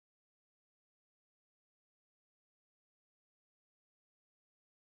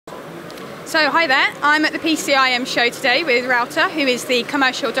So hi there, I'm at the PCIM show today with Wouter, who is the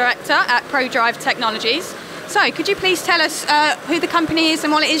Commercial Director at ProDrive Technologies. So could you please tell us who the company is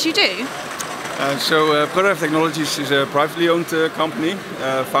and what it is you do? ProDrive Technologies is a privately owned company,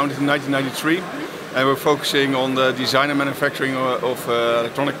 founded in 1993. And we're focusing on the design and manufacturing of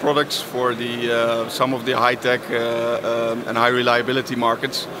electronic products for some of the high-tech and high-reliability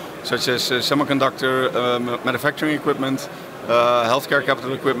markets, such as semiconductor manufacturing equipment, healthcare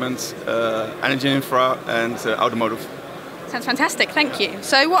capital equipment, energy infra, and automotive. Sounds fantastic, thank you.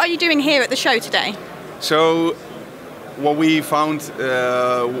 So what are you doing here at the show today? So what we found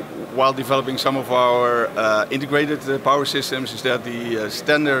while developing some of our integrated power systems is that the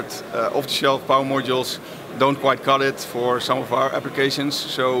standard off-the-shelf power modules don't quite cut it for some of our applications.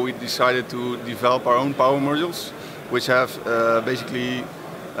 So we decided to develop our own power modules, which have basically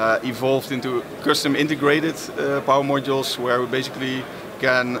evolved into custom integrated power modules, where we basically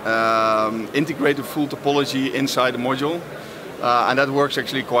can integrate the full topology inside the module. And that works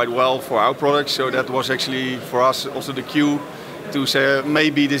actually quite well for our products, so that was actually for us also the cue to say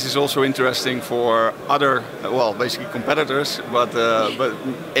maybe this is also interesting for other, well, basically competitors, but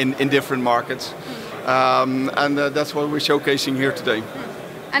in different markets. And that's what we're showcasing here today.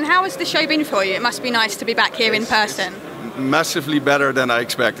 And how has the show been for you? It must be nice to be back here in person. Massively better than I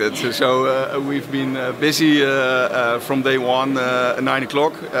expected. So we've been busy from day one, 9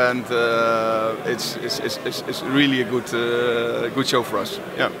 o'clock, and it's really a good show for us.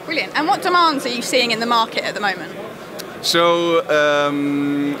 Yeah. Brilliant. And what demands are you seeing in the market at the moment? So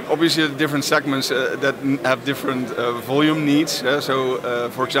obviously different segments that have different volume needs. So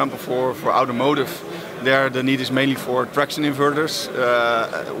for example, for automotive, there the need is mainly for traction inverters,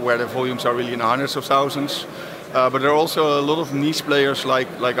 where the volumes are really in the hundreds of thousands. But there are also a lot of niche players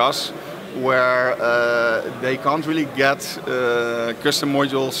like us, where they can't really get custom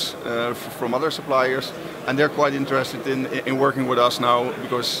modules from other suppliers, and they're quite interested in working with us now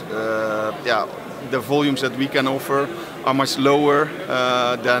because the volumes that we can offer are much lower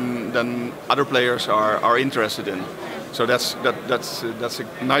than other players are interested in. So that's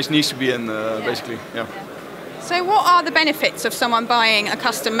a nice niche to be in, basically. Yeah. So what are the benefits of someone buying a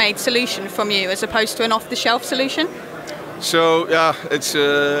custom-made solution from you as opposed to an off-the-shelf solution? So yeah,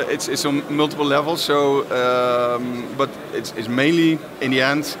 it's on multiple levels. So, but it's mainly in the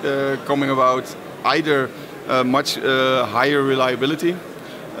end coming about either much higher reliability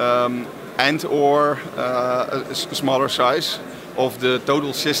and or a smaller size of the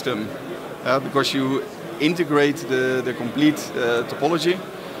total system, because you integrate the complete topology.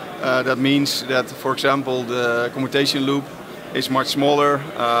 That means that, for example, the commutation loop is much smaller,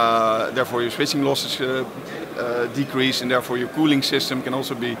 therefore your switching losses decrease, and therefore your cooling system can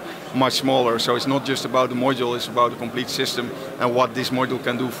also be much smaller. So it's not just about the module, it's about the complete system and what this module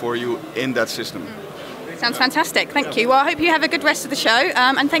can do for you in that system. Sounds fantastic, thank you. Well, I hope you have a good rest of the show,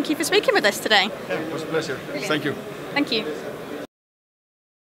 and thank you for speaking with us today. Yeah, it was a pleasure. Brilliant. Thank you. Thank you.